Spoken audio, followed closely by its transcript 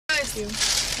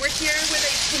guys. We're here with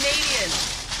a Canadian.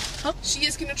 Huh? She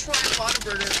is going to try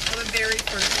Whataburger for the very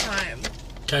first time.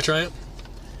 Can I try it?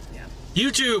 Yeah.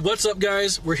 YouTube, what's up,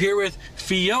 guys? We're here with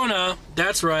Fiona.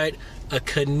 That's right, a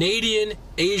Canadian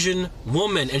Asian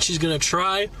woman, and she's going to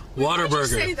try Whataburger. Why did you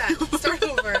say that? Start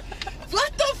over.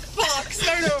 What the fuck?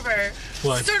 Start over.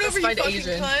 What? Start over, you fucking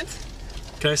Asian. cunt.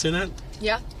 Can I say that?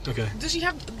 Yeah. Okay. Does he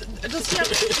have... It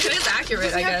is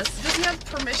accurate, I guess. Does he have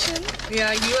permission?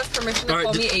 Yeah, you have permission to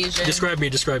call me Asian. Describe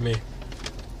me.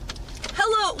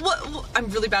 Hello, what? I'm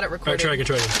really bad at recording. Alright,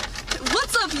 try again.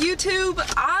 What's up, YouTube?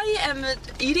 I am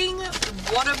eating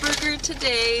Whataburger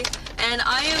today, and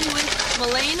I am with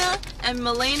Malena and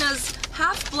Malena's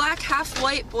half black, half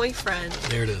white boyfriend.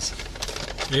 There it is.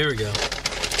 There we go.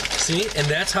 See? And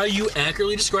that's how you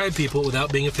accurately describe people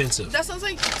without being offensive. That sounds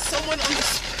like someone on the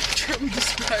spectrum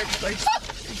described, like,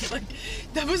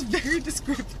 that was very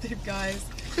descriptive, guys.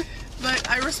 But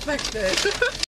I respect it.